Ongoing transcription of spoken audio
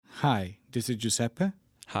Hi, this is Giuseppe,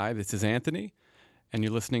 Hi, this is Anthony, and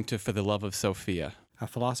you're listening to For the Love of Sophia. a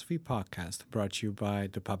philosophy podcast brought to you by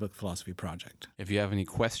the Public Philosophy Project. If you have any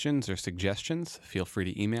questions or suggestions, feel free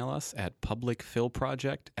to email us at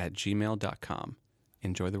publicphilproject@gmail.com.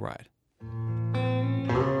 Enjoy the ride.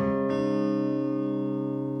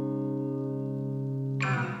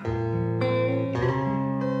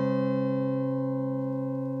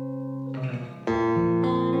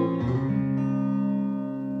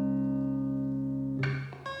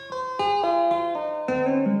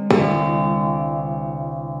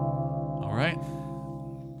 All right.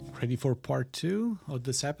 Ready for part 2 of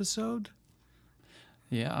this episode?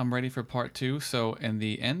 Yeah, I'm ready for part 2. So, in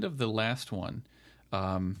the end of the last one,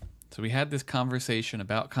 so we had this conversation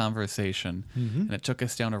about conversation, and it took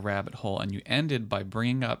us down a rabbit hole, and you ended by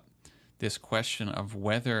bringing up this question of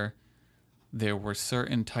whether there were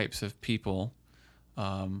certain types of people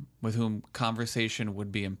with whom conversation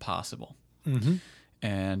would be impossible.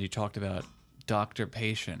 And you talked about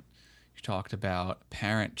doctor-patient. You talked about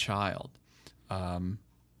parent-child,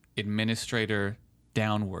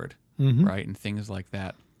 administrator-downward, right, and things like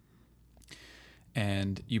that.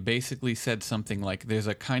 And you basically said something like there's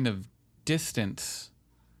a kind of distance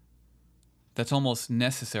that's almost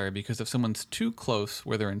necessary because if someone's too close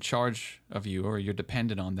where they're in charge of you or you're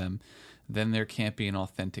dependent on them, then there can't be an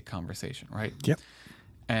authentic conversation, right? Yep.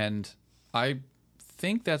 And I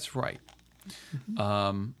think that's right.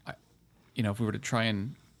 If we were to try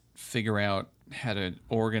and figure out how to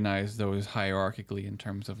organize those hierarchically in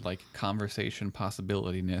terms of like conversation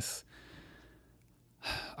possibilityness,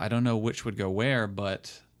 I don't know which would go where,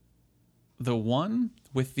 but the one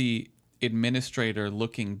with the administrator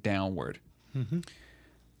looking downward,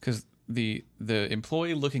 because the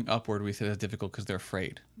employee looking upward, we said is difficult because they're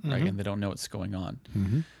afraid, right, and they don't know what's going on.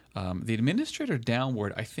 The administrator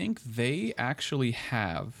downward, I think they actually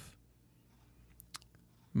have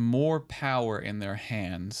more power in their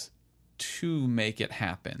hands to make it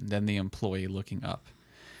happen than the employee looking up,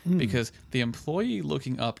 because the employee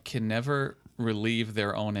looking up can never relieve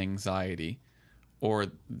their own anxiety or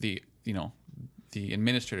the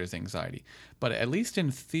administrator's anxiety, but at least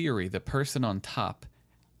in theory the person on top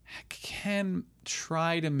can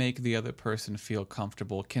try to make the other person feel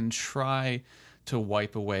comfortable, can try to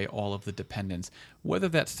wipe away all of the dependence. Whether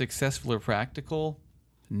that's successful or practical,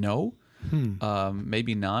 no,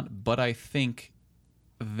 maybe not, but I think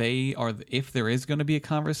they are, if there is going to be a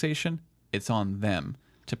conversation, it's on them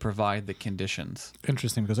to provide the conditions.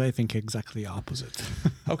 Interesting, because I think exactly the opposite.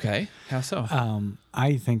 Okay, how so?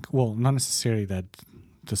 I think, well, not necessarily that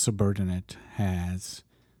the subordinate has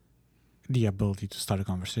the ability to start a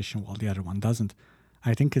conversation while the other one doesn't.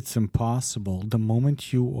 I think it's impossible the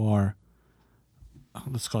moment you are,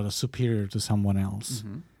 let's call it a superior to someone else,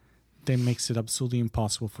 that makes it absolutely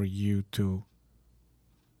impossible for you to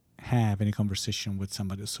have any conversation with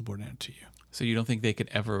somebody who's subordinate to you. So you don't think they could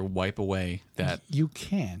ever wipe away that? You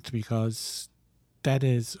can't, because that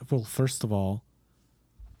is, well, first of all,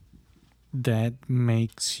 that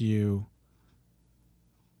makes it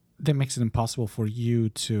impossible for you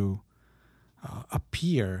to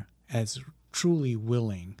appear as truly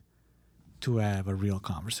willing to have a real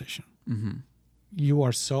conversation. You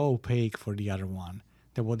are so opaque for the other one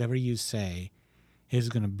that whatever you say is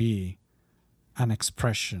going to be an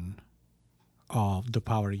expression of the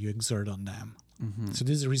power you exert on them. So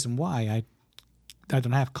this is the reason why I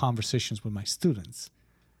don't have conversations with my students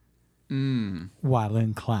while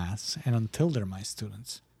in class and until they're my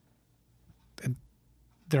students. And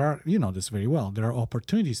there are, you know this very well, there are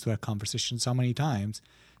opportunities to have conversations so many times.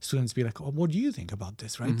 Students be like, oh, what do you think about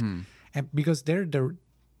this, right? And because there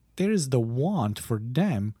is the want for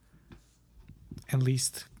them, at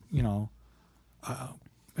least,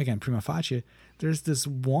 again, prima facie, there's this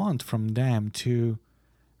want from them to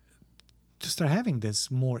start having this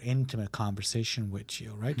more intimate conversation with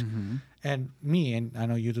you, right? And me, and I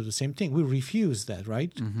know you do the same thing, we refuse that,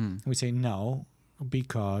 right? We say no,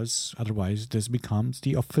 because otherwise this becomes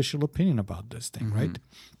the official opinion about this thing, right?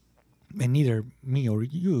 And neither me or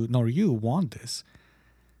you nor you want this.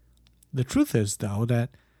 The truth is, though,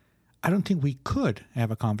 that I don't think we could have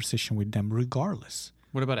a conversation with them regardless.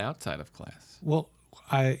 What about outside of class? Well,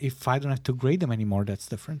 if I don't have to grade them anymore, that's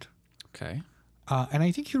different. Okay. And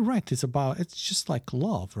I think you're right. It's just like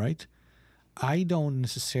love, right? I don't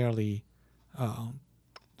necessarily, I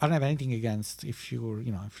don't have anything against if you're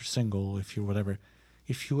single, if you're whatever,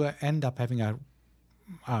 if you end up having a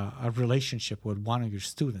relationship with one of your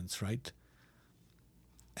students, right?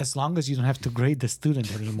 As long as you don't have to grade the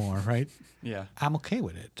student anymore, right? Yeah. I'm okay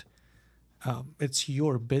with it. It's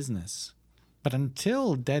your business. But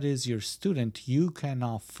until that is your student, you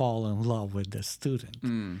cannot fall in love with the student.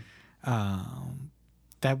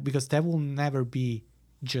 Because that will never be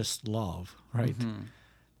just love, right?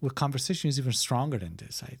 With conversation is even stronger than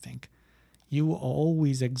this, I think. You are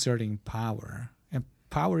always exerting power. And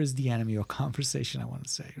power is the enemy of conversation, I want to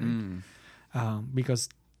say, right? Because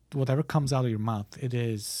whatever comes out of your mouth, it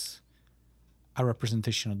is a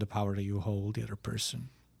representation of the power that you hold the other person.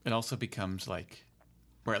 It also becomes like,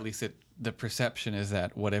 or at least the perception is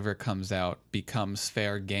that whatever comes out becomes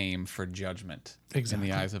fair game for judgment in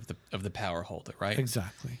the eyes of the power holder, right?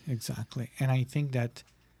 Exactly. And I think that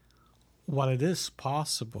while it is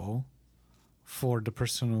possible for the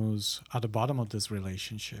person who's at the bottom of this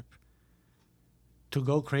relationship to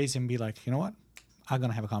go crazy and be like, you know what? I'm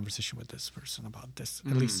going to have a conversation with this person about this.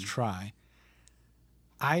 At least try.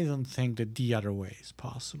 I don't think that the other way is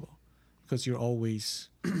possible because you're always...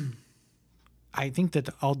 I think that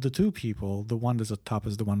of the two people, the one that's at top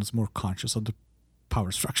is the one that's more conscious of the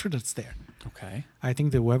power structure that's there. Okay. I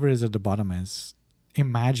think that whoever is at the bottom is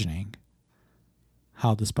imagining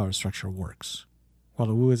how this power structure works, while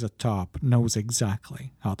who is at top knows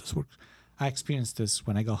exactly how this works. I experienced this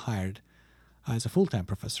when I got hired as a full-time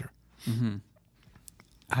professor.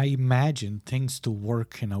 I imagined things to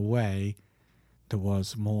work in a way that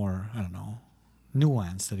was more, I don't know,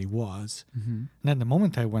 nuanced than it was. And then the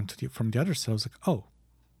moment I went from the other side, I was like, oh,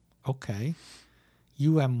 okay.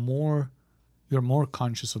 You're more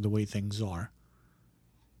conscious of the way things are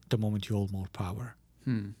the moment you hold more power.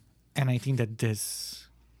 And I think that this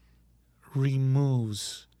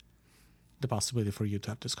removes the possibility for you to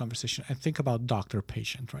have this conversation. And think about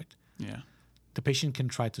doctor-patient, right? Yeah. The patient can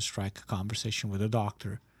try to strike a conversation with the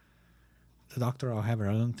doctor. The doctor, however,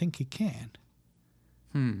 I don't think he can.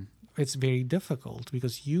 It's very difficult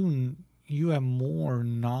because you have more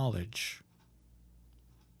knowledge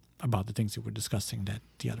about the things that we're discussing than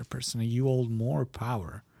the other person. And you hold more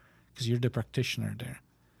power because you're the practitioner there.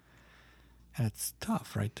 And it's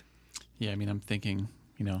tough, right? Yeah, I mean, I'm thinking,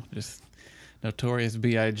 just notorious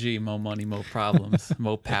B.I.G., more money, more problems,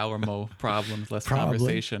 more power, more problems, less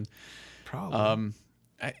conversation. Probably.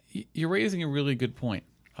 You're raising a really good point.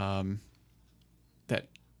 That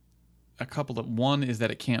a couple of, one is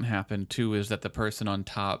that it can't happen. Two is that the person on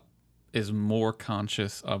top is more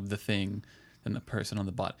conscious of the thing than the person on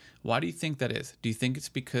the bottom. Why do you think that is? Do you think it's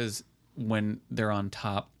because when they're on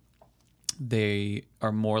top, they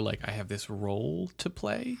are more like, I have this role to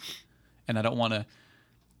play and I don't want to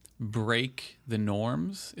break the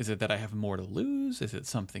norms? Is it that I have more to lose? Is it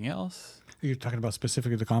something else? You're talking about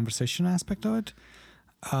specifically the conversation aspect of it?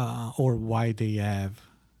 Or why do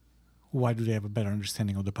they have a better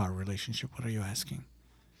understanding of the power relationship? What are you asking?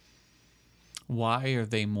 Why are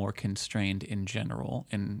they more constrained in general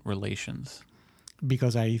in relations?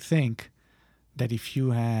 Because I think that if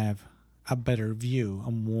you have a better view,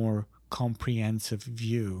 a more comprehensive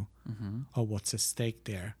view of what's at stake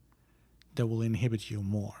there, that will inhibit you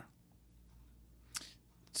more.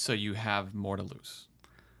 So you have more to lose,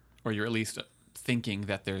 or you're at least thinking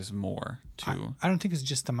that there's more to... I don't think it's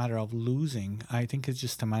just a matter of losing. I think it's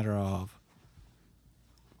just a matter of...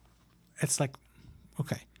 It's like,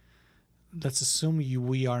 okay, let's assume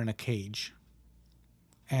we are in a cage.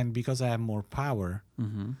 And because I have more power,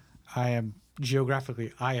 I am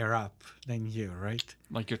geographically higher up than you, right?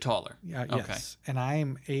 Like you're taller. Yeah, okay. Yes. And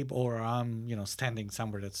I'm able, or I'm, standing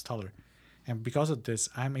somewhere that's taller. And because of this,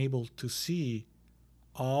 I'm able to see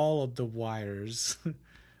all of the wires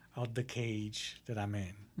of the cage that I'm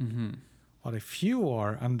in. But if you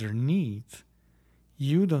are underneath,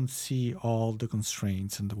 you don't see all the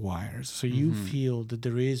constraints and the wires. So you feel that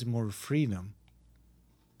there is more freedom.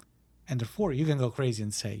 And therefore, you can go crazy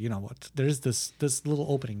and say, you know what, there is this little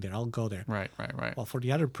opening there. I'll go there. Right. Well, for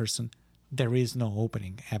the other person, there is no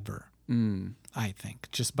opening ever, I think,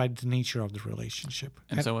 just by the nature of the relationship.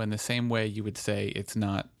 And so in the same way you would say it's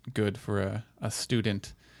not good for a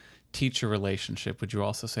student-teacher relationship, would you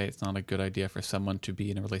also say it's not a good idea for someone to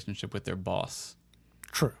be in a relationship with their boss?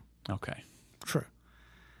 True. Okay. True.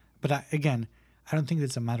 But I don't think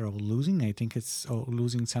it's a matter of losing. I think it's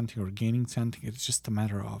losing something or gaining something. It's just a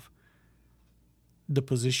matter of the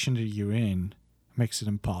position that you're in makes it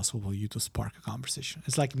impossible for you to spark a conversation.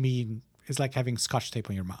 It's like having Scotch tape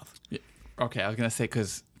on your mouth. Yeah. Okay, I was going to say,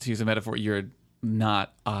 because to use a metaphor, you're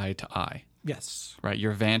not eye to eye. Yes. Right?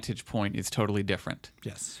 Your vantage point is totally different.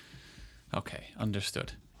 Yes. Okay,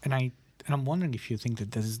 understood. And I'm wondering if you think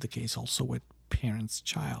that this is the case also with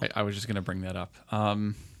parents-child. I was just going to bring that up.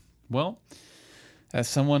 Well, as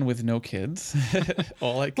someone with no kids,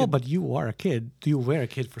 all I could... Well, but you are a kid. You were a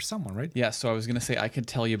kid for someone, right? Yeah, so I was going to say I could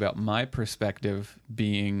tell you about my perspective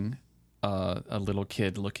being a little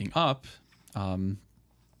kid looking up,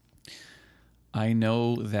 I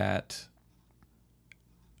know that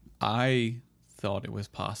I thought it was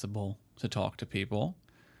possible to talk to people,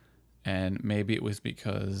 and maybe it was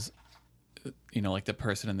because, like the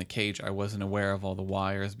person in the cage, I wasn't aware of all the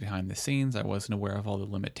wires behind the scenes. I wasn't aware of all the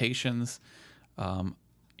limitations.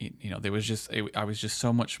 There was just I was just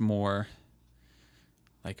so much more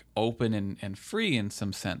like open and free in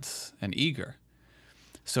some sense, and eager.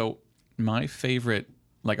 So my favorite,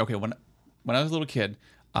 when I was a little kid,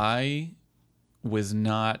 I was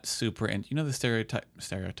not super into, the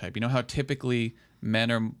stereotype. You know how typically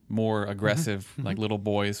men are more aggressive, like little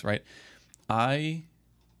boys, right? I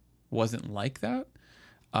wasn't like that.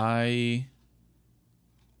 I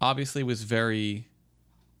obviously was very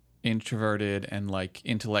introverted and like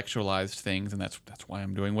intellectualized things, and that's why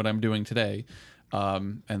I'm doing what I'm doing today.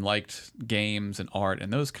 And liked games and art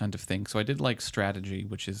and those kinds of things. So I did like strategy,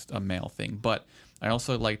 which is a male thing, but I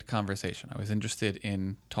also liked conversation. I was interested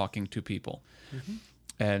in talking to people. Mm-hmm.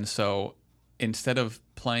 And so instead of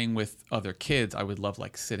playing with other kids, I would love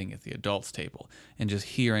like sitting at the adults table and just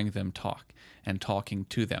hearing them talk and talking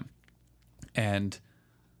to them. And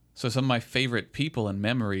so some of my favorite people and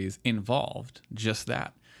memories involved just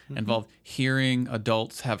that. Mm-hmm. Involved hearing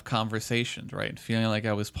adults have conversations, right? Feeling like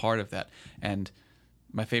I was part of that. And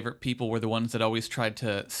my favorite people were the ones that always tried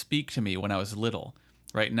to speak to me when I was little,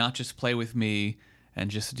 right? Not just play with me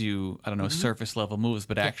and just do, surface level moves,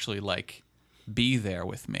 but actually like be there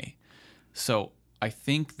with me. So I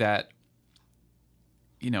think that,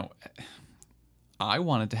 I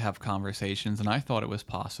wanted to have conversations and I thought it was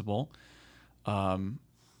possible.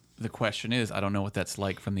 The question is, I don't know what that's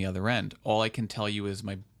like from the other end. All I can tell you is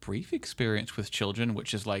my brief experience with children,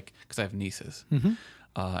 which is like, because I have nieces,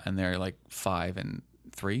 and they're like 5 and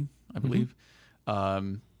 3, I believe.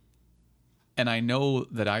 And I know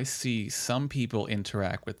that I see some people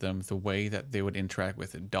interact with them the way that they would interact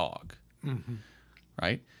with a dog,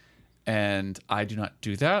 right? And I do not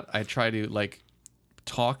do that. I try to like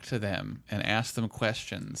talk to them and ask them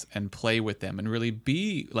questions and play with them and really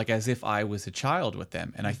be like as if I was a child with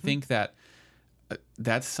them. And I think that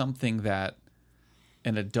that's something that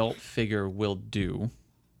an adult figure will do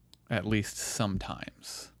at least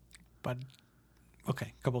sometimes. But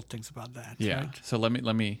okay, a couple of things about that. Yeah. Right? So let me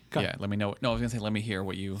let me know. No, I was gonna say let me hear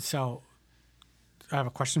what you. So I have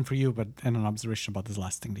a question for you, and an observation about this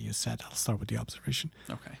last thing that you said. I'll start with the observation.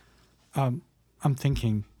 Okay. I'm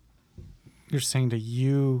thinking you're saying that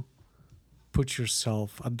you put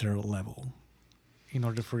yourself at their level in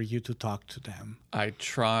order for you to talk to them. I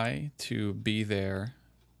try to be there,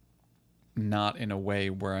 not in a way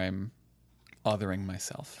where I'm othering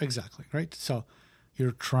myself. Exactly, right? So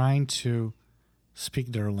you're trying to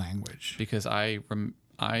speak their language. Because I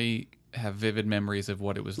have vivid memories of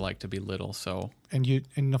what it was like to be little, so...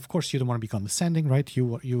 And of course you don't want to be condescending, right?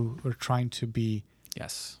 You were trying to be...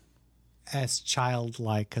 Yes. As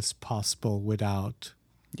childlike as possible without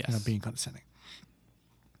being condescending.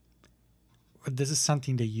 But this is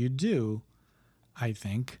something that you do, I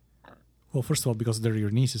think. Well, first of all, because they're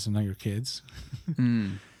your nieces and not your kids.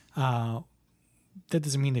 That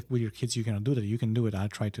doesn't mean that with your kids you cannot do that. You can do it. I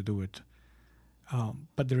try to do it.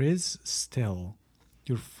 But there is still,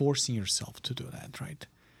 you're forcing yourself to do that, right?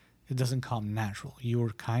 It doesn't come natural.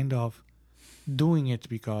 You're kind of doing it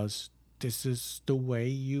because this is the way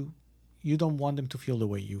you don't want them to feel the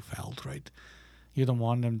way you felt, right? You don't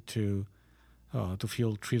want them to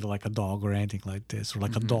feel treated like a dog or anything like this, or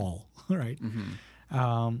like a doll, right?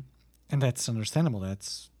 And that's understandable.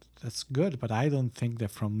 That's good. But I don't think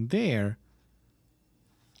that from there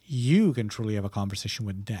you can truly have a conversation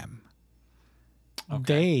with them.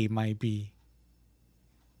 Okay. They might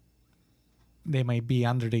be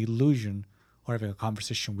under the illusion or having a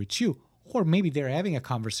conversation with you. Or maybe they're having a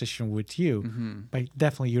conversation with you, but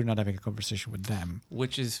definitely you're not having a conversation with them.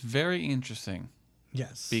 Which is very interesting.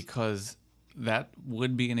 Yes. Because that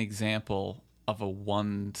would be an example of a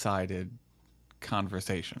one-sided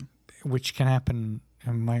conversation. Which can happen,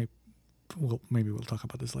 maybe we'll talk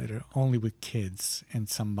about this later, only with kids and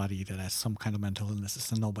somebody that has some kind of mental illnesses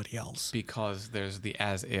and nobody else. Because there's the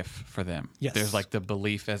as if for them. Yes. There's like the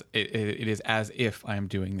belief as it is as if I am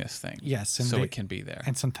doing this thing. Yes. And so it can be there.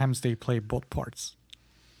 And sometimes they play both parts.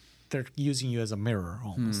 They're using you as a mirror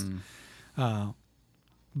almost.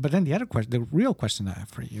 But then the real question I have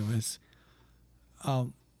for you is, I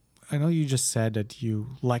know you just said that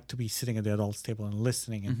you like to be sitting at the adults table and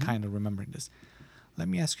listening and kind of remembering this. Let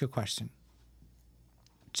me ask you a question.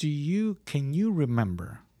 Can you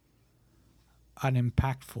remember an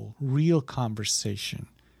impactful, real conversation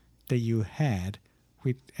that you had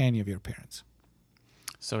with any of your parents?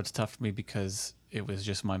 So it's tough for me because it was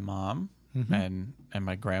just my mom Mm-hmm. and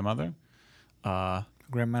my grandmother.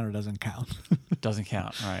 Grandmother doesn't count. Doesn't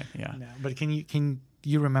count, right? Yeah. No, but can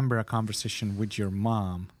you remember a conversation with your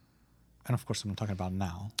mom? And of course, I'm not talking about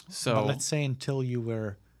now. So but let's say until you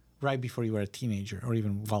were right before you were a teenager, or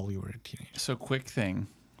even while you were a teenager. So quick thing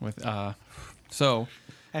with And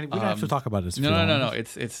we don't have to talk about this. If you no. don't want.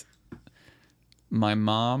 It's my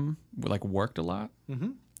mom like worked a lot,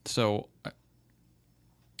 Mm-hmm. so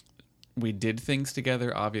we did things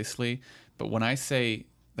together, obviously. But when I say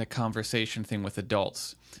the conversation thing with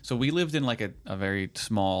adults, so we lived in like a very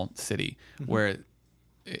small city where,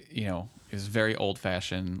 you know, it was very old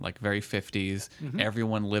fashioned, like very 50s.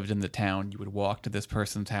 Everyone lived in the town. You would walk to this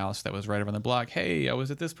person's house that was right around the block. Hey, I was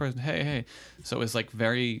at this person. Hey. So it was like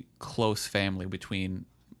very close family between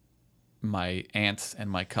my aunts and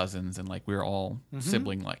my cousins, and like we were all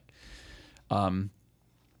sibling like.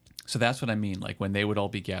 So that's what I mean. Like when they would all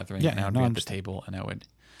be gathering, and I would be at the table, and I would.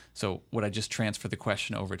 So would I just transfer the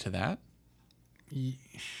question over to that?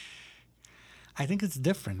 I think it's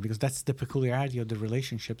different because that's the peculiarity of the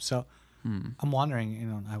relationship. So I'm wondering, you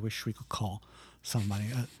know, I wish we could call somebody,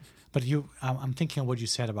 but I'm thinking of what you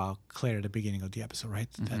said about Claire at the beginning of the episode,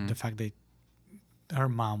 right? That the fact that her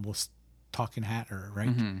mom was talking at her,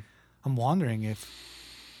 right? I'm wondering if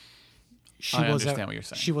I understand what you're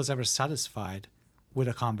saying. she was ever satisfied with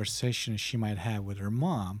a conversation she might have with her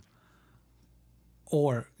mom.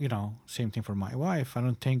 Or, you know, same thing for my wife. I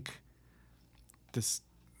don't think this,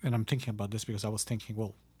 and I'm thinking about this because I was thinking,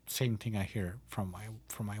 well, same thing I hear from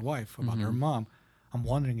my wife about her mom. I'm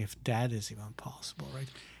wondering if that is even possible, right?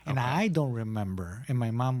 And I don't remember, and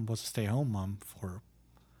my mom was a stay-at-home mom for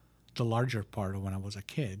the larger part of when I was a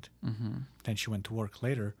kid. Then she went to work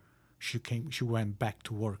later. She went back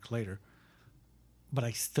to work later. But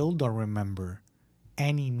I still don't remember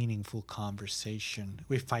any meaningful conversation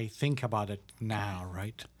if I think about it now,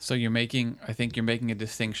 right? So I think you're making a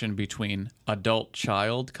distinction between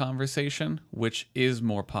adult-child conversation, which is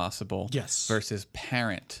more possible, Yes. versus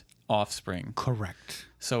parent-offspring. Correct.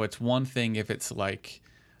 So it's one thing if it's like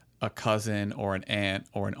a cousin or an aunt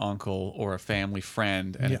or an uncle or a family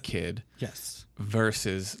friend and a kid, Yes.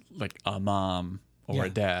 versus like a mom or a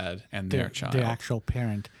dad and their child. The actual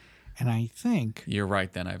parent. And I think You're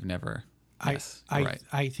right then. I've never... Yes, right.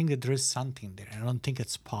 I think that there is something there. I don't think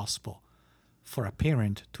it's possible for a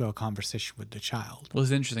parent to have a conversation with the child. Well,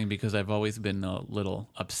 it's interesting because I've always been a little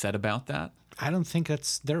upset about that. I don't think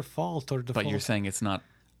it's their fault or the fault. But you're saying it's not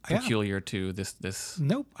peculiar to this.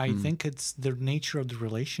 Nope. I think it's the nature of the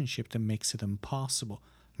relationship that makes it impossible.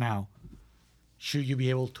 Now, should you be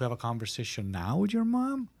able to have a conversation now with your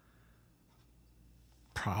mom?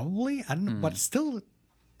 Probably. I don't know. But still,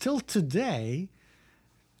 till today,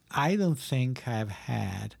 I don't think I've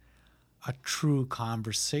had a true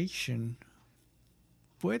conversation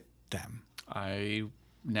with them.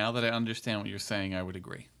 Now that I understand what you're saying, I would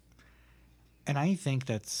agree. And I think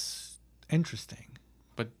that's interesting.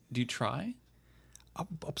 But do you try?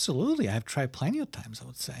 Absolutely. I've tried plenty of times, I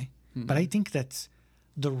would say. But I think that's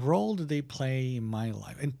the role that they play in my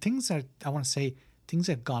life. And things have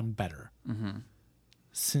gone better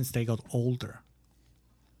since they got older.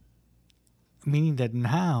 Meaning that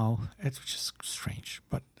now, it's just strange.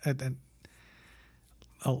 But then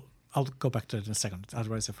I'll go back to it in a second.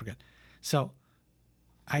 Otherwise, I forget. So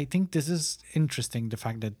I think this is interesting, the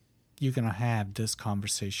fact that you're going to have this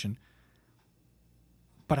conversation.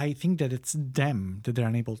 But I think that it's them that they're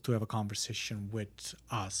unable to have a conversation with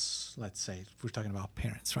us. Let's say if we're talking about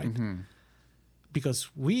parents, right? Because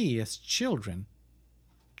we as children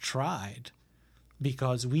tried,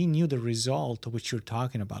 because we knew the result of what you're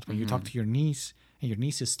talking about. When you talk to your niece and your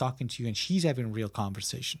niece is talking to you and she's having a real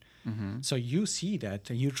conversation. So you see that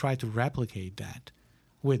and you try to replicate that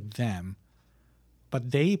with them.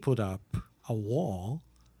 But they put up a wall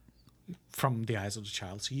from the eyes of the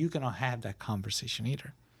child. So you cannot have that conversation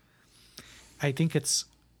either. I think it's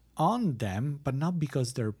on them, but not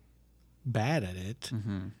because they're bad at it,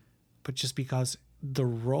 but just because the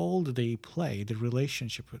role that they play, the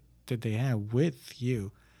relationship that they have with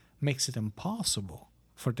you, makes it impossible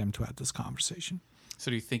for them to have this conversation.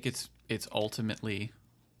 So do you think it's ultimately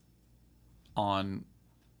on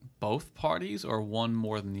both parties or one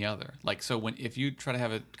more than the other? Like, so if you try to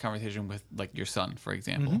have a conversation with like your son, for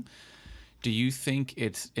example, do you think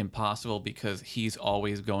it's impossible because he's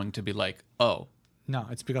always going to be like, oh, no,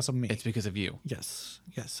 it's because of me. It's because of you. Yes.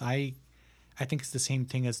 I think it's the same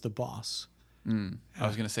thing as the boss. I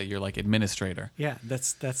was going to say you're like administrator. Yeah,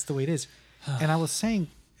 that's the way it is. And I was saying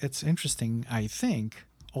it's interesting, I think,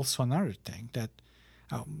 also another thing that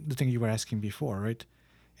the thing you were asking before, right?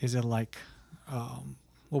 Is it like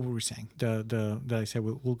what were we saying? That I said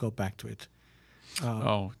we'll go back to it.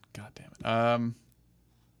 Oh, God damn it.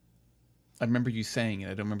 I remember you saying it.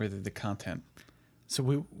 I don't remember the content. So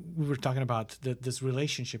we were talking about this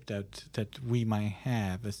relationship that we might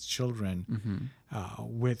have as children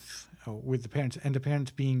with the parents, and the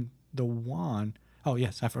parents being the one. Oh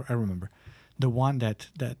yes, I remember, the one that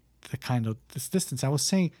the kind of this distance. I was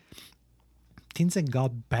saying things that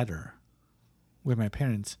got better with my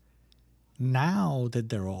parents now that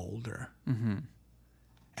they're older.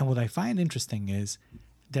 And what I find interesting is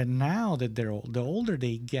that now that they're old, the older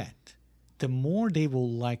they get, the more they will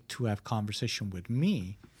like to have conversation with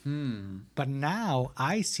me. But now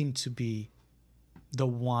I seem to be the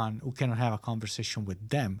one who cannot have a conversation with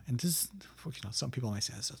them. And this, some people might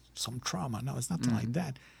say it's some trauma. No, it's nothing like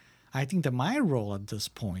that. I think that my role at this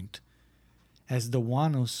point, as the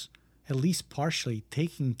one who's at least partially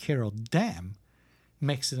taking care of them,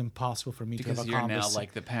 makes it impossible for me to have a conversation. Because you're now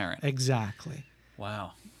like the parent. Exactly.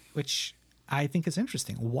 Wow. Which I think is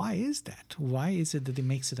interesting. Why is that? Why is it that it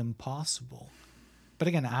makes it impossible? But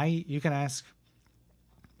again, you can ask,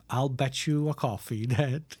 I'll bet you a coffee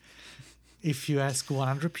that if you ask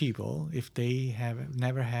 100 people if they have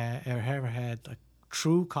ever had a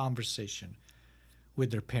true conversation with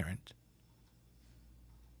their parent,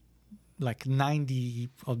 like 90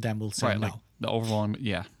 of them will say right, no. Like the overwhelming,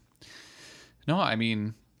 yeah. No, I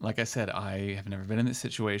mean, like I said, I have never been in this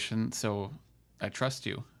situation, so I trust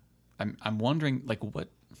you. I'm wondering, like, what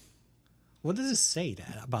does it say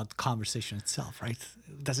that about conversation itself, right?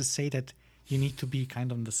 Does it say that you need to be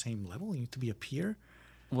kind of on the same level? You need to be a peer?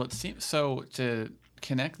 Well, it seems so. To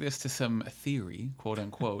connect this to some theory, quote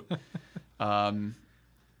unquote.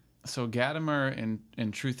 So Gadamer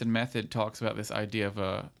in Truth and Method talks about this idea of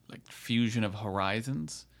a like fusion of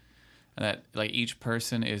horizons, and that like each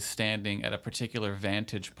person is standing at a particular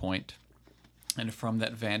vantage point, and from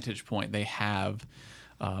that vantage point they have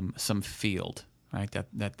some field, right?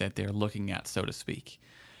 That they're looking at, so to speak.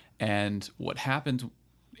 And what happens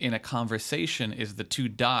in a conversation is the two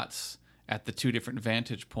dots at the two different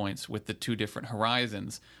vantage points with the two different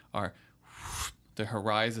horizons are the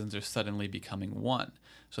horizons are suddenly becoming one.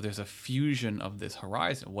 So there's a fusion of this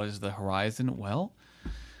horizon. What is the horizon? Well,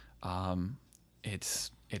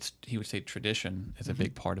 it's he would say tradition is a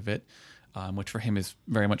big part of it, which for him is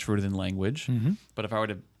very much rooted in language. But if I were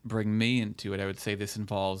to bring me into it, I would say this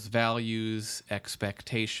involves values,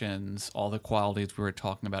 expectations, all the qualities we were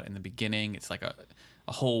talking about in the beginning. It's like a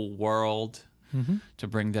whole world to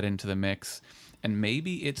bring that into the mix. And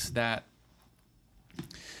maybe it's that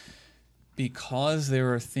because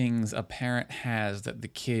there are things a parent has that the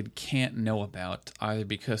kid can't know about, either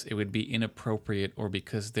because it would be inappropriate or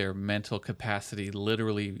because their mental capacity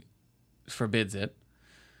literally forbids it,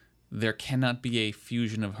 there cannot be a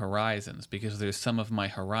fusion of horizons because there's some of my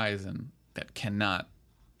horizon that cannot,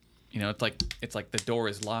 it's like the door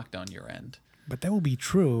is locked on your end. But that will be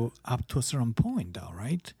true up to a certain point, though,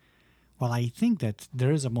 right? Well, I think that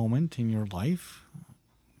there is a moment in your life,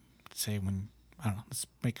 say when, I don't know, let's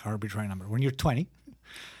make an arbitrary number, when you're 20.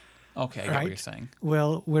 Okay, I get what you're saying.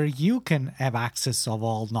 Well, where you can have access of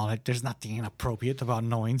all knowledge. There's nothing inappropriate about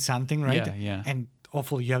knowing something, right? Yeah. And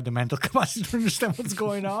hopefully you have the mental capacity to understand what's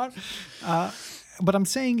going on. But I'm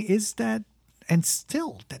saying is that, and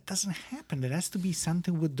still, that doesn't happen. There has to be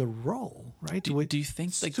something with the role, right? Do you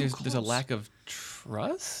think like there's a lack of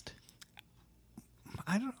trust?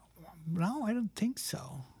 I don't think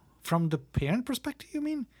so. From the parent perspective, you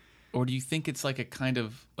mean? Or do you think it's like a kind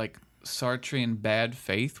of like Sartrean bad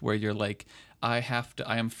faith where you're like, I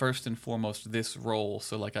am first and foremost this role,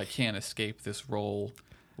 so like I can't escape this role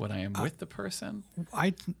when I am with the person?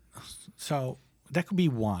 So that could be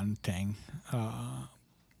one thing.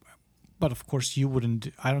 But of course you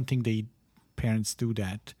wouldn't, I don't think parents do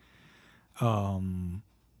that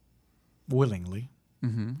willingly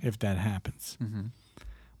if that happens.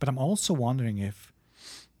 But I'm also wondering if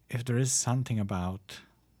there is something about,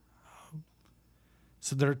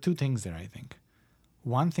 so there are two things there, I think.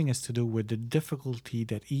 One thing is to do with the difficulty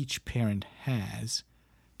that each parent has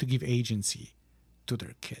to give agency to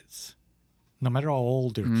their kids. No matter how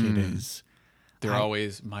old their kid is. They're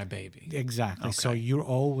always my baby. Exactly. Okay. So you're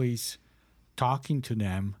always talking to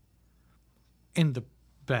them in the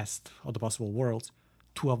best of the possible worlds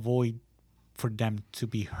to avoid for them to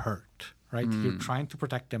be hurt, right? You're trying to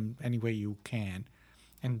protect them any way you can,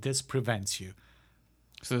 and this prevents you.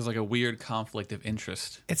 So there's like a weird conflict of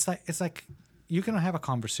interest. It's like you cannot have a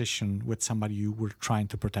conversation with somebody you were trying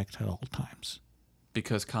to protect at all times.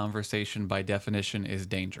 Because conversation by definition is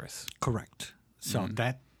dangerous. Correct. So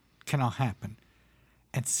that cannot happen.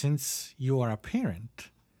 And since you are a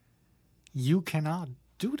parent, you cannot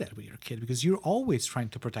do that with your kid because you're always trying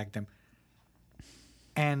to protect them.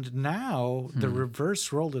 And now the reverse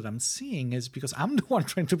role that I'm seeing is because I'm the one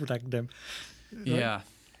trying to protect them. Right? Yeah.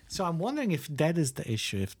 So I'm wondering if that is the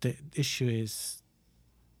issue. If the issue is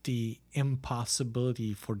the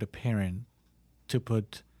impossibility for the parent to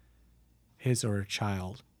put his or her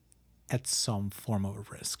child at some form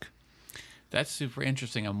of risk. That's super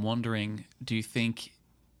interesting. I'm wondering, do you think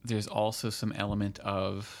there's also some element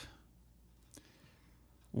of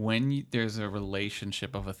when there's a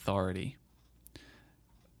relationship of authority,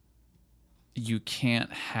 you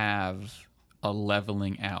can't have a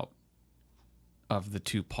leveling out of the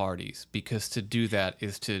two parties, because to do that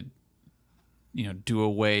is to, do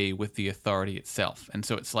away with the authority itself. And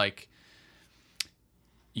so it's like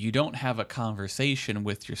you don't have a conversation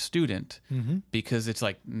with your student because it's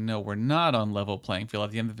like, no, we're not on level playing field.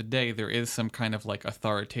 At the end of the day, there is some kind of like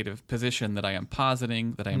authoritative position that I am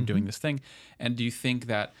positing, that I am doing this thing. And do you think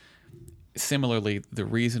that similarly, the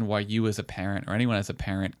reason why you as a parent or anyone as a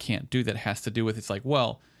parent can't do that has to do with, it's like,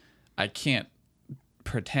 well, I can't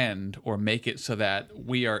pretend or make it so that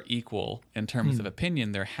we are equal in terms of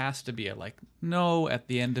opinion. There has to be a like, no, at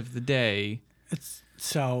the end of the day. It's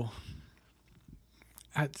so...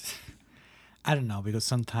 I don't know, because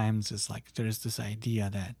sometimes it's like there's this idea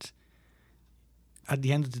that at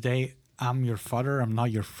the end of the day, I'm your father, I'm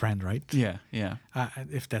not your friend, right? Yeah.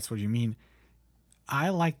 If that's what you mean. I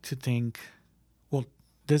like to think, well,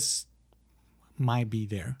 this might be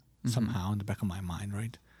there somehow in the back of my mind,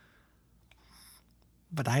 right?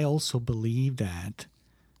 But I also believe that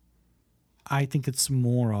I think it's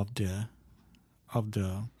more of the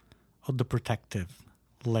protective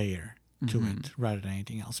layer to it rather than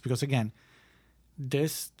anything else. Because again,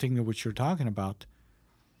 this thing which you're talking about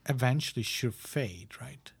eventually should fade,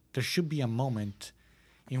 right? There should be a moment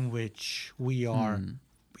in which we are,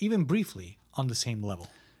 even briefly, on the same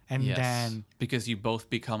level. And then... because you both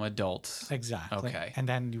become adults. Exactly. Okay. And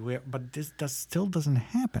then but this still doesn't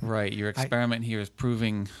happen. Right. Your experiment here is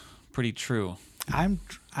proving pretty true. I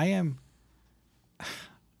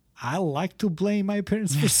like to blame my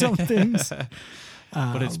parents for some things.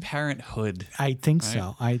 But it's parenthood. I think right?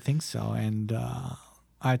 so. I think so. And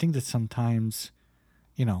I think that sometimes,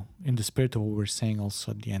 in the spirit of what we were saying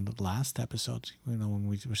also at the end of the last episode, when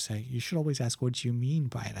we were saying, you should always ask what you mean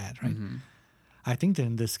by that, right? I think that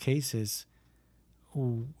in this case is,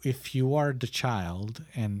 if you are the child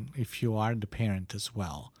and if you are the parent as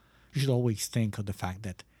well, you should always think of the fact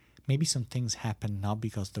that maybe some things happen not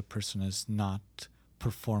because the person is not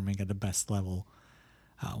performing at the best level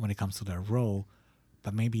when it comes to their role,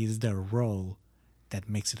 but maybe it's their role that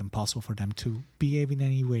makes it impossible for them to behave in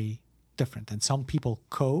any way different. And some parents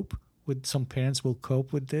will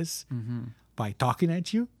cope with this by talking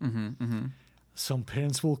at you. Some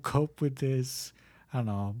parents will cope with this, I don't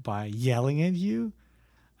know, by yelling at you.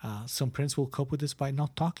 Some parents will cope with this by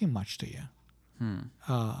not talking much to you. And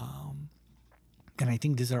I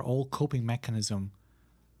think these are all coping mechanisms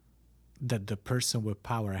that the person with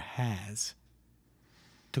power has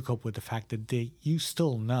to cope with the fact that you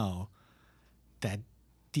still know that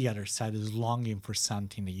the other side is longing for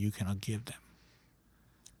something that you cannot give them.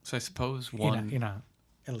 So I suppose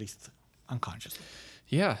at least unconsciously.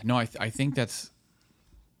 Yeah, no, I think that's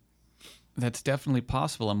definitely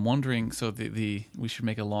possible. I'm wondering, so we should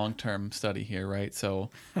make a long-term study here, right?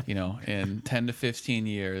 So, in 10 to 15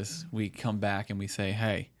 years, we come back and we say,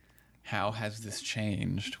 hey, how has this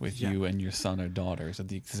changed with you and your son or daughter? Is it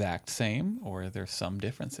the exact same, or are there some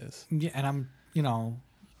differences? Yeah, and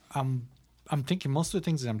I'm thinking most of the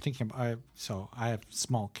things that I'm thinking about. So I have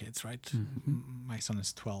small kids, right? My son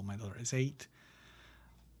is 12, my daughter is 8.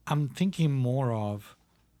 I'm thinking more of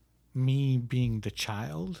me being the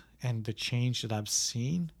child and the change that I've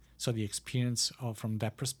seen. So the experience from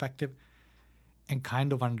that perspective, and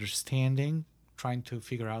kind of understanding, trying to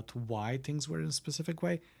figure out why things were in a specific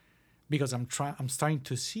way. Because I'm starting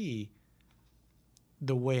to see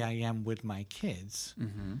the way I am with my kids,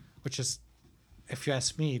 which is, if you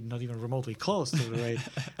ask me, not even remotely close to the way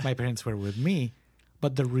my parents were with me,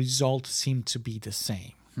 but the result seemed to be the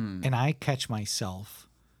same. And I catch myself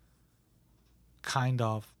kind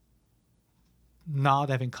of not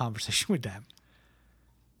having conversation with them.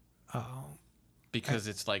 Because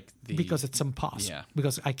it's like because it's impossible. Yeah.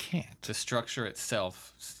 Because I can't. The structure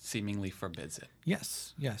itself seemingly forbids it.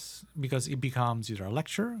 Yes. Because it becomes either a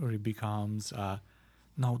lecture or it becomes,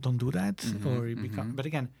 no, don't do that. Or it becomes, but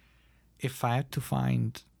again, if I had to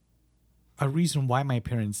find a reason why my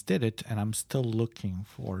parents did it, and I'm still looking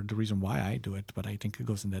for the reason why I do it, but I think it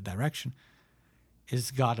goes in that direction,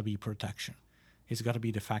 it's got to be protection. It's got to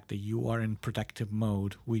be the fact that you are in protective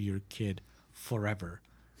mode with your kid forever.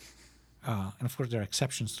 And of course, there are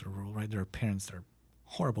exceptions to the rule, right? There are parents that are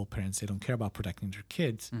horrible parents. They don't care about protecting their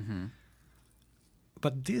kids.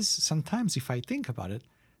 But this, sometimes, if I think about it,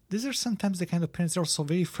 these are sometimes the kind of parents that are also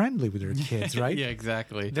very friendly with their kids, right? Yeah,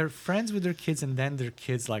 exactly. They're friends with their kids, and then their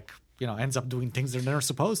kids, like, ends up doing things they're never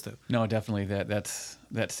supposed to. No, definitely.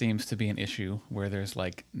 That seems to be an issue where there's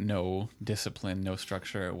like no discipline, no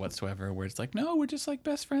structure whatsoever. Where it's like, no, we're just like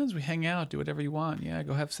best friends. We hang out, do whatever you want. Yeah,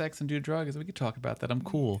 go have sex and do drugs. We could talk about that. I'm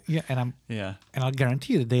cool. Yeah, and I'll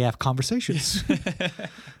guarantee you that they have conversations,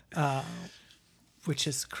 which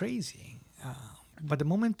is crazy. But the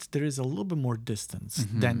moment there is a little bit more distance,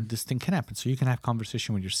 then this thing can happen. So you can have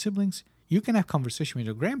conversation with your siblings. You can have conversation with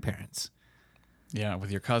your grandparents. Yeah,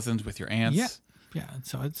 with your cousins, with your aunts. Yeah.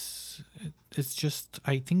 So it's just,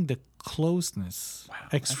 I think the closeness,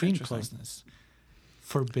 extreme closeness,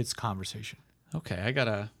 forbids conversation. Okay, I got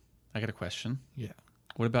a question. Yeah.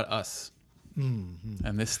 What about us?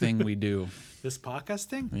 And this thing we do. This podcast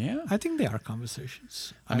thing? Yeah. I think they are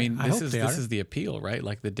conversations. I mean, this is the appeal, right?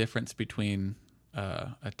 Like the difference between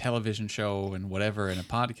a television show and whatever and a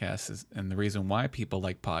podcast is, and the reason why people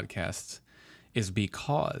like podcasts is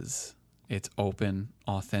because it's open,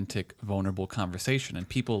 authentic, vulnerable conversation, and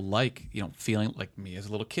people like, feeling like me as a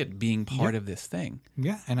little kid being part of this thing.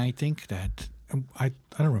 Yeah, and I think that I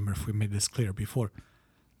don't remember if we made this clear before.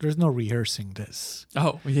 There's no rehearsing this.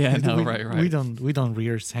 Oh yeah, right. We don't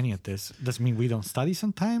rehearse any of this. Doesn't mean we don't study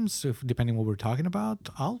sometimes. If depending what we're talking about,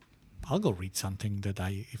 I'll go read something that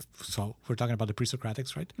if we're talking about the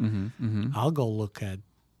pre-Socratics, right? I'll go look at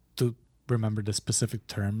to remember the specific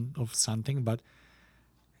term of something. But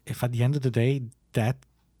if at the end of the day that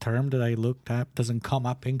term that I looked at doesn't come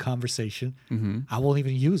up in conversation, I won't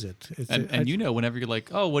even use it. Whenever you're like,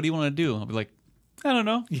 oh, what do you want to do? I'll be like, I don't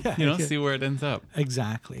know. Yeah, see where it ends up.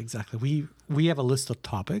 Exactly. We have a list of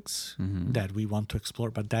topics that we want to explore,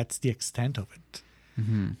 but that's the extent of it.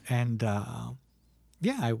 And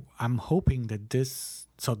I'm hoping that this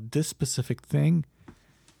specific thing,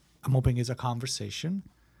 I'm hoping is a conversation.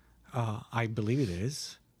 I believe it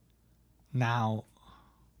is. Now,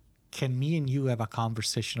 can me and you have a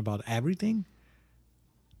conversation about everything?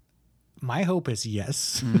 My hope is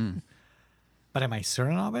yes. But am I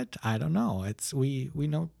certain of it? I don't know. We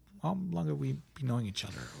know how long have we been knowing each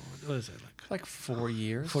other? What is it like 4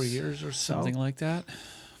 years? 4 years or so, something like that.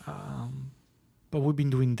 But we've been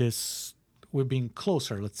doing this. We've been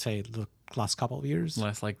closer. Let's say the last couple of years.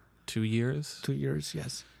 Last 2 years. 2 years,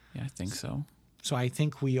 yes. Yeah, I think so. So I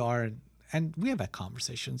think we are, and we have had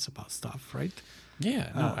conversations about stuff, right?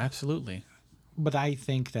 Yeah. No, absolutely. But I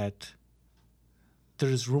think that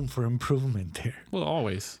there's room for improvement there. Well,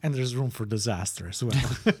 always. And there's room for disaster as well.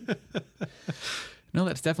 No,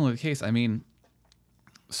 that's definitely the case. I mean,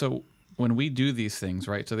 so when we do these things,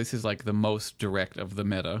 right? So this is like the most direct of the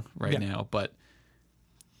meta right now. But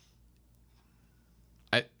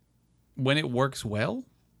when it works well,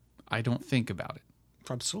 I don't think about it.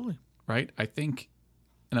 Absolutely. Right? I think,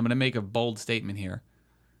 and I'm going to make a bold statement here.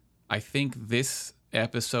 I think this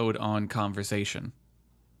episode on conversation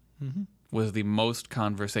was the most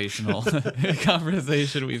conversational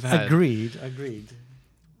conversation we've had. Agreed.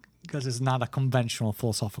 Because it's not a conventional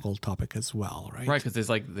philosophical topic as well, right? Right, because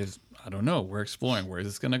there's I don't know. We're exploring. Where is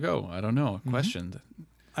this going to go? I don't know. Questioned.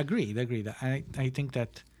 Agreed. I think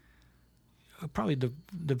that probably the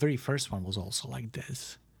very first one was also like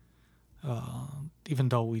this. Even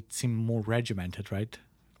though it seemed more regimented, right?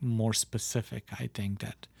 More specific, I think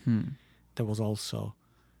that there was also...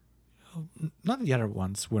 None of the other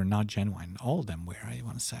ones were not genuine. All of them were, I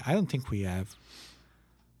want to say. I don't think we have...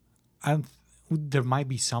 there might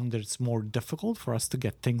be some that's more difficult for us to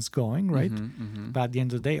get things going, right? But at the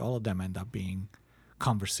end of the day, all of them end up being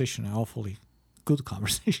conversational, hopefully good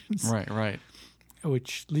conversations. Right.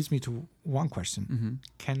 Which leads me to one question.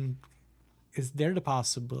 Is there the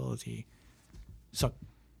possibility... So,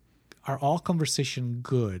 are all conversation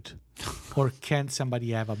good? Or can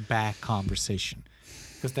somebody have a bad conversation?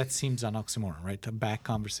 Because that seems an oxymoron, right? A bad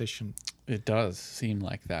conversation. It does seem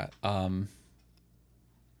like that. And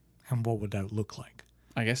what would that look like?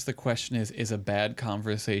 I guess the question is a bad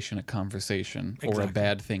conversation a conversation or a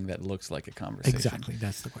bad thing that looks like a conversation? Exactly.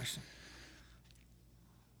 That's the question.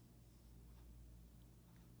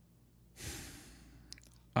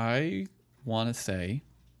 I want to say,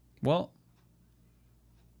 well,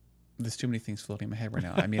 there's too many things floating in my head right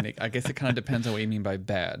now. I mean, I guess it kind of depends on what you mean by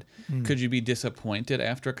bad. Could you be disappointed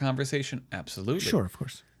after a conversation? Absolutely. Sure, of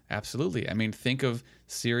course. Absolutely. I mean, think of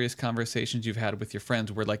serious conversations you've had with your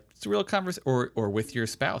friends where it's a real conversation, or with your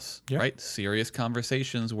spouse, right? Serious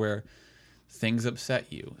conversations where things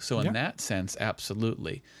upset you. So in that sense,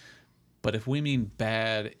 absolutely. But if we mean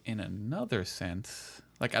bad in another sense,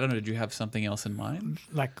 like, I don't know, did you have something else in mind?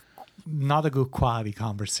 Like, not a good quality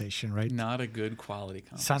conversation, right? Not a good quality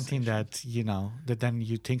conversation. Something that, that then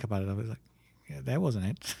you think about it, I was like, yeah, that wasn't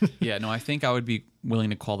it. Yeah, no, I think I would be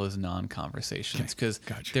willing to call those non-conversations, because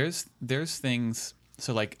there's things.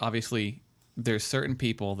 So, like, obviously, there's certain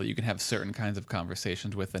people that you can have certain kinds of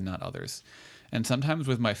conversations with and not others. And sometimes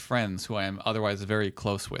with my friends, who I am otherwise very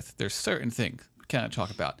close with, there's certain things we cannot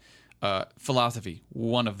talk about. Philosophy,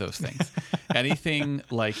 one of those things. Anything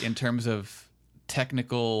like in terms of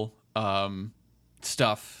technical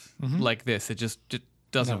stuff like this, it just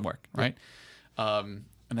doesn't work, right? And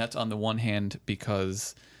that's on the one hand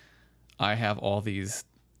because I have all these,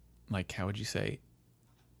 like, how would you say,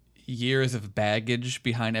 years of baggage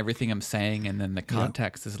behind everything I'm saying, and then the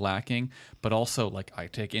context is lacking. But also, like, I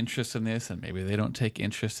take interest in this, and maybe they don't take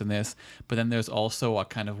interest in this. But then there's also a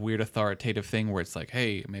kind of weird authoritative thing where it's like,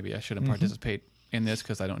 hey, maybe I shouldn't participate in this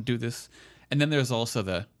because I don't do this. And then there's also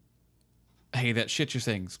the, hey, that shit you're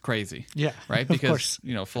saying is crazy. Yeah, right? Of Because,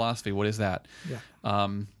 course. Philosophy, what is that? Yeah.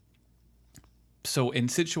 So in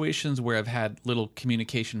situations where I've had little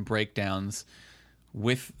communication breakdowns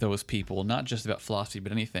with those people, not just about philosophy,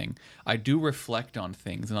 but anything, I do reflect on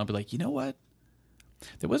things, and I'll be like, you know what?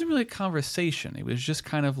 There wasn't really a conversation. It was just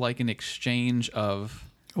kind of like an exchange of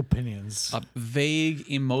opinions, vague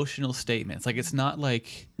emotional statements. Like, it's not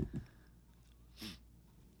like,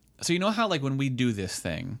 so you know how, like, when we do this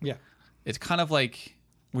thing, it's kind of like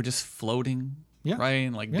we're just floating, right?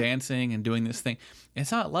 And like dancing and doing this thing.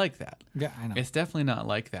 It's not like that. Yeah, I know. It's definitely not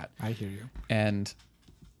like that. I hear you. And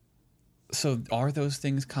so are those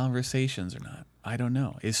things conversations or not? I don't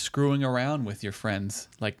know. Is screwing around with your friends,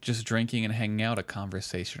 like just drinking and hanging out, a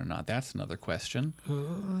conversation or not? That's another question.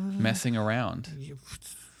 Messing around.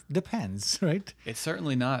 Depends, right? It's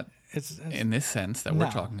certainly not it's in this sense that we're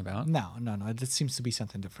talking about. No. It seems to be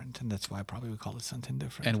something different, and that's why I probably would call it something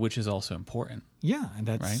different. And which is also important. Yeah, and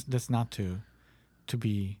that's not to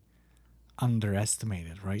be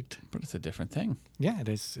underestimated, right? But it's a different thing. Yeah, it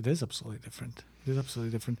is. It is absolutely different. It is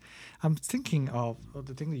absolutely different. I'm thinking of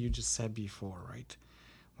the thing that you just said before, right?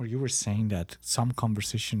 Where you were saying that some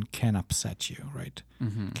conversation can upset you, right?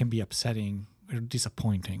 Can be upsetting or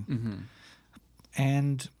disappointing.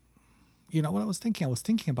 And what I was thinking? I was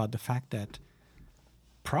thinking about the fact that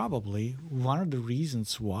probably one of the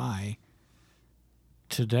reasons why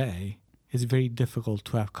today it's very difficult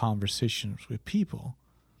to have conversations with people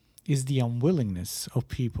is the unwillingness of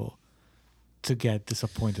people to get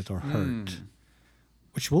disappointed or hurt,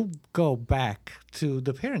 which will go back to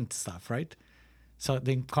the parent stuff, right? So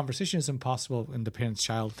the conversation is impossible in the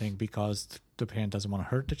parent-child thing because the parent doesn't want to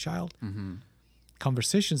hurt the child.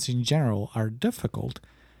 Conversations in general are difficult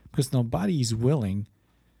because nobody is willing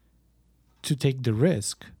to take the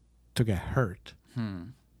risk to get hurt,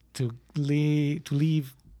 to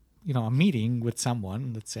leave a meeting with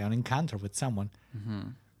someone, let's say an encounter with someone,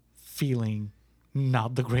 feeling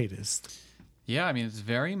not the greatest. Yeah, I mean, it's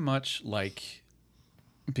very much like,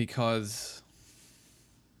 because,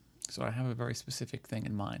 so I have a very specific thing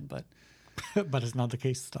in mind, but but it's not the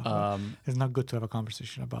case. It's not good to have a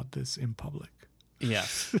conversation about this in public.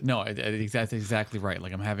 Yes. No, that's exactly right.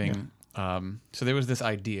 Like, I'm having, so there was this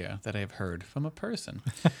idea that I've heard from a person.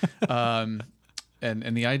 And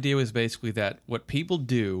the idea was basically that what people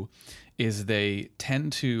do is they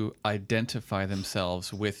tend to identify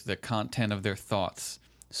themselves with the content of their thoughts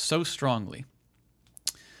so strongly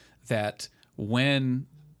that when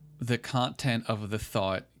the content of the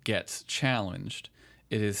thought gets challenged,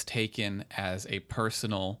 it is taken as a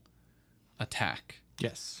personal attack.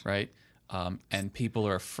 Yes. Right? And people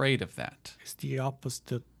are afraid of that. It's the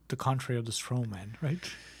opposite, the contrary of the straw man, right?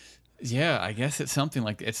 Yeah, I guess it's something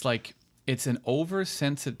like it's an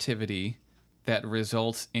oversensitivity that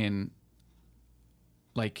results in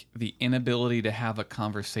like the inability to have a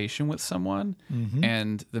conversation with someone,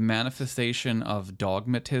 and the manifestation of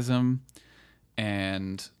dogmatism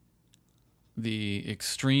and the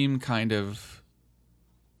extreme kind of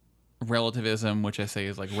relativism, which I say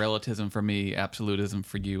is like relativism for me, absolutism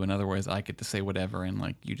for you. In other words, I get to say whatever and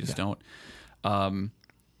like you just don't.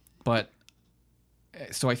 But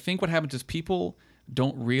so I think what happens is people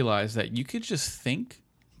don't realize that you could just think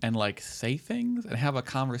and like say things and have a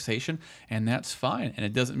conversation, and that's fine. And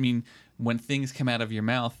it doesn't mean when things come out of your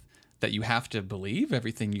mouth that you have to believe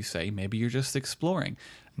everything you say. Maybe you're just exploring.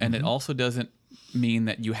 And it also doesn't mean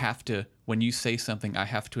that you have to, when you say something, I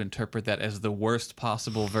have to interpret that as the worst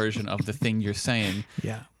possible version of the thing you're saying.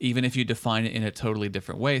 Yeah. Even if you define it in a totally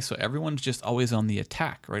different way. So everyone's just always on the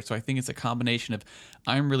attack, right? So I think it's a combination of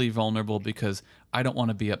I'm really vulnerable because I don't want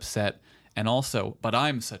to be upset, And also, but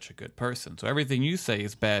I'm such a good person, so everything you say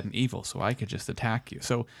is bad and evil, so I could just attack you.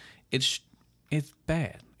 So it's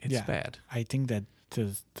bad. It's bad. I think that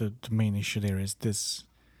the main issue there is this.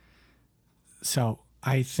 So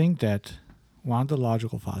I think that one of the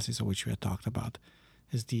logical fallacies of which we had talked about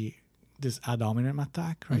is this ad hominem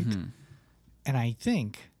attack, right? And I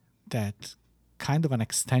think that kind of an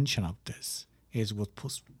extension of this is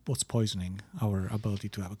what's poisoning our ability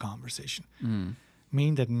to have a conversation.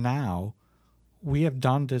 Meaning that now we have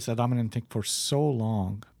done this ad hominem thing for so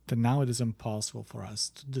long that now it is impossible for us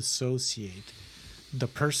to dissociate the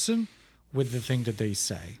person with the thing that they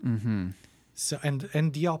say. So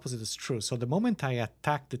and the opposite is true. So the moment I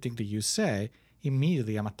attack the thing that you say,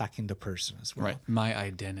 immediately I'm attacking the person as well. Right. My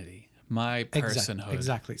identity, my personhood.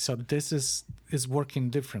 Exactly. So this is working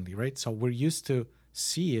differently, right? So we're used to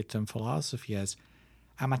see it in philosophy as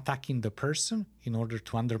I'm attacking the person in order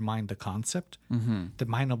to undermine the concept that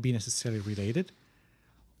might not be necessarily related.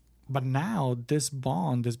 But now this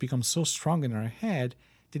bond has become so strong in our head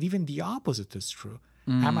that even the opposite is true.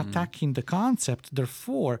 I'm attacking the concept,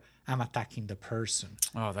 therefore I'm attacking the person.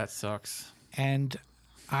 Oh, that sucks. And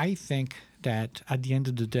I think that at the end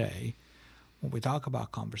of the day, when we talk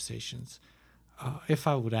about conversations, if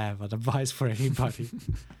I would have an advice for anybody,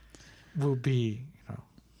 will be,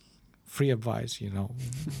 free advice,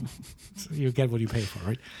 you get what you pay for,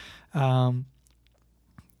 right?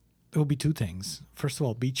 There will be two things. First of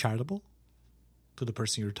all, be charitable to the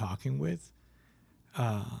person you're talking with.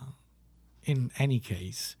 In any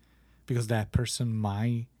case, because that person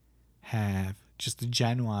might have just a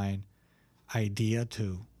genuine idea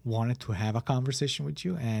to wanted to have a conversation with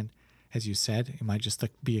you, and as you said, it might just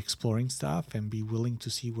be exploring stuff and be willing to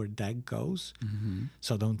see where that goes.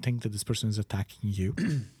 So don't think that this person is attacking you.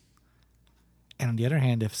 And on the other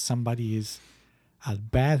hand, if somebody is a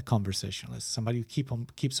bad conversationalist, somebody who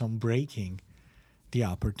keeps on breaking the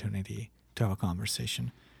opportunity to have a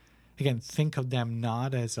conversation, again, think of this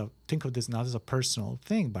not as a personal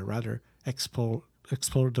thing, but rather explore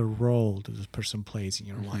the role that this person plays in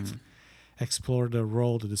your life. Explore the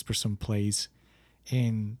role that this person plays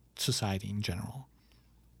in society in general.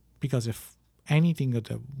 Because if anything of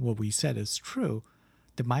what we said is true,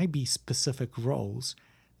 there might be specific roles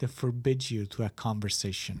that forbid you to have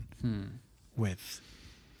conversation with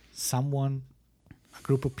someone, a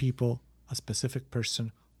group of people, a specific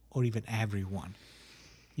person, or even everyone.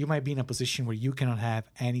 You might be in a position where you cannot have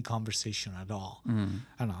any conversation at all.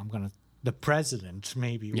 I don't know, the president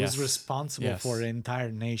maybe was responsible for the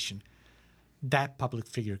entire nation. That public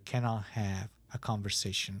figure cannot have a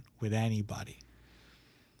conversation with anybody.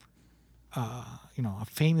 A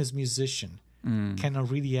famous musician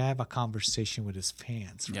cannot really have a conversation with his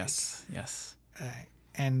fans. Right? Yes.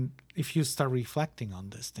 And if you start reflecting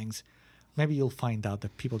on these things, maybe you'll find out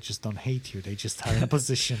that people just don't hate you. They just are in a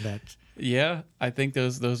position that. Yeah, I think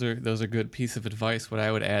those are good piece of advice. What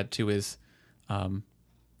I would add to is,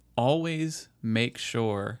 always make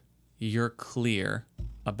sure you're clear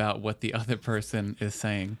about what the other person is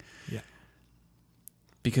saying. Yeah.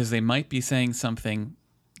 Because they might be saying something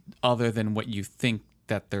other than what you think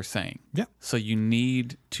that they're saying. Yeah. So you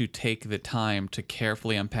need to take the time to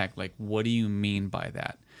carefully unpack, like, what do you mean by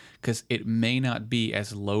that? Because it may not be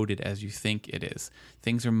as loaded as you think it is.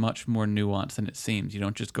 Things are much more nuanced than it seems. You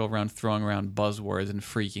don't just go around throwing around buzzwords and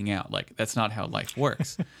freaking out. Like, that's not how life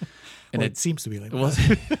works. And well, it seems to be like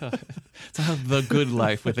that. It's how the good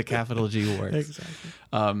life with a capital G works. Exactly.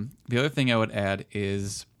 The other thing I would add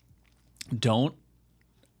is don't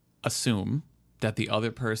assume that the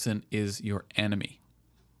other person is your enemy.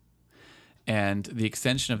 And the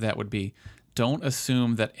extension of that would be, don't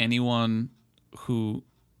assume that anyone who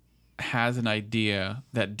has an idea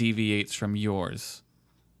that deviates from yours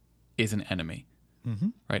is an enemy.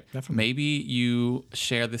 Right? Definitely. Maybe you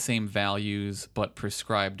share the same values but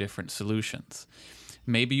prescribe different solutions.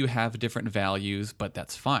 Maybe you have different values, but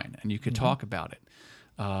that's fine, and you could talk about it.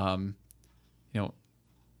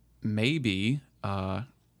 Maybe a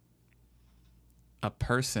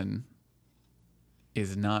person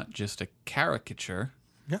is not just a caricature.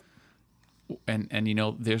 Yeah. And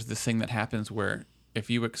there's this thing that happens where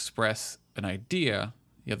if you express an idea,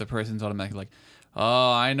 the other person's automatically like,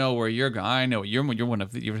 oh, I know where you're going. I know you're one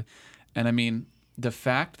of the. And I mean, the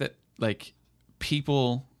fact that like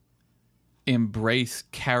people embrace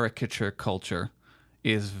caricature culture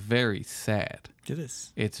is very sad. It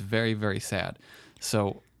is. It's very, very sad.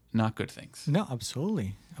 So not good things. No,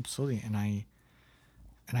 absolutely, and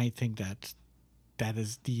I think that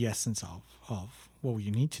is the essence of what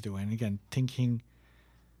you need to do. And again, thinking.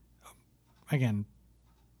 Again,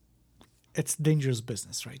 it's dangerous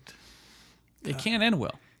business, right? It can end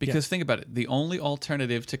well. Because Yes. think about it. The only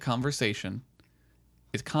alternative to conversation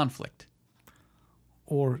is conflict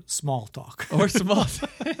Or small talk. or small.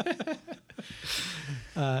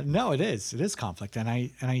 No, it is. It is conflict, and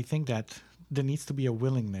I think that there needs to be a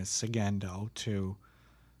willingness again, though, to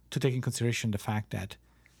take in consideration the fact that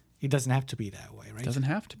it doesn't have to be that way, right? It doesn't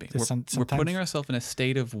have to be. We're Sometimes- putting ourselves in a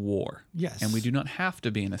state of war. Yes. And we do not have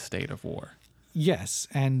to be in a state of war. Yes,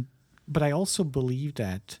 but I also believe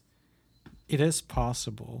that it is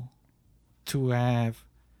possible to have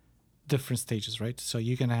different stages, right? So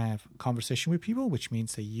you can have conversation with people, which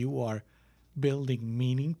means that you are building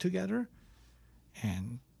meaning together,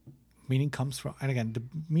 and meaning comes from, and again, the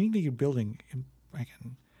meaning that you're building, I'm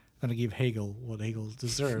going to give Hegel what Hegel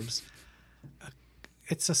deserves.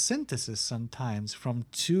 It's a synthesis sometimes from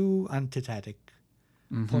two antithetic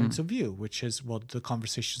points of view, which is where the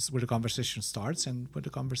conversation starts and where the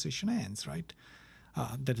conversation ends, right?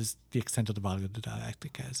 That is the extent of the value of the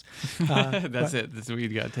dialectic as. That's it. That's what you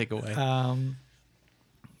got to take away.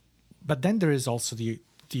 But then there is also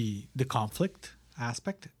the conflict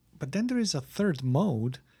aspect. But then there is a third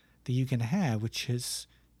mode that you can have, which is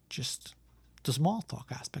just the small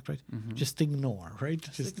talk aspect, right? Just ignore, right?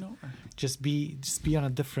 Just ignore. Just be on a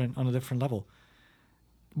different level.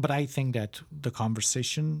 But I think that the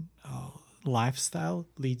conversation lifestyle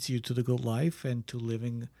leads you to the good life and to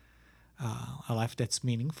living a life that's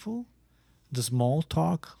meaningful. The small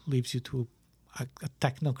talk leads you to a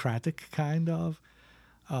technocratic kind of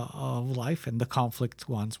life, and the conflict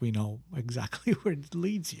ones, we know exactly where it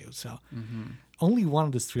leads you. So only one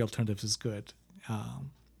of these three alternatives is good.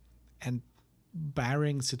 And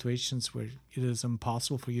barring situations where it is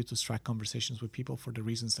impossible for you to strike conversations with people for the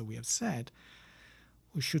reasons that we have said,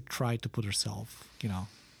 we should try to put ourselves,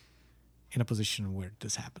 in a position where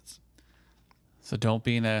this happens. So don't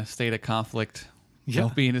be in a state of conflict. Yeah.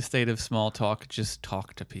 Don't be in a state of small talk. Just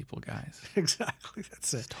talk to people, guys. Exactly.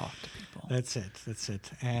 That's it. Just talk to people. That's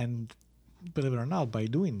it. And believe it or not, by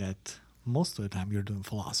doing that, most of the time you're doing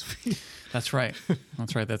philosophy. That's right.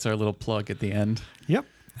 That's right. That's our little plug at the end. Yep.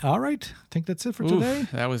 All right. I think that's it for Oof, today.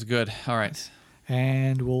 that was good. All right.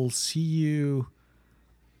 And we'll see you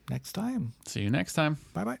next time. See you next time.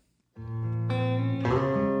 Bye-bye.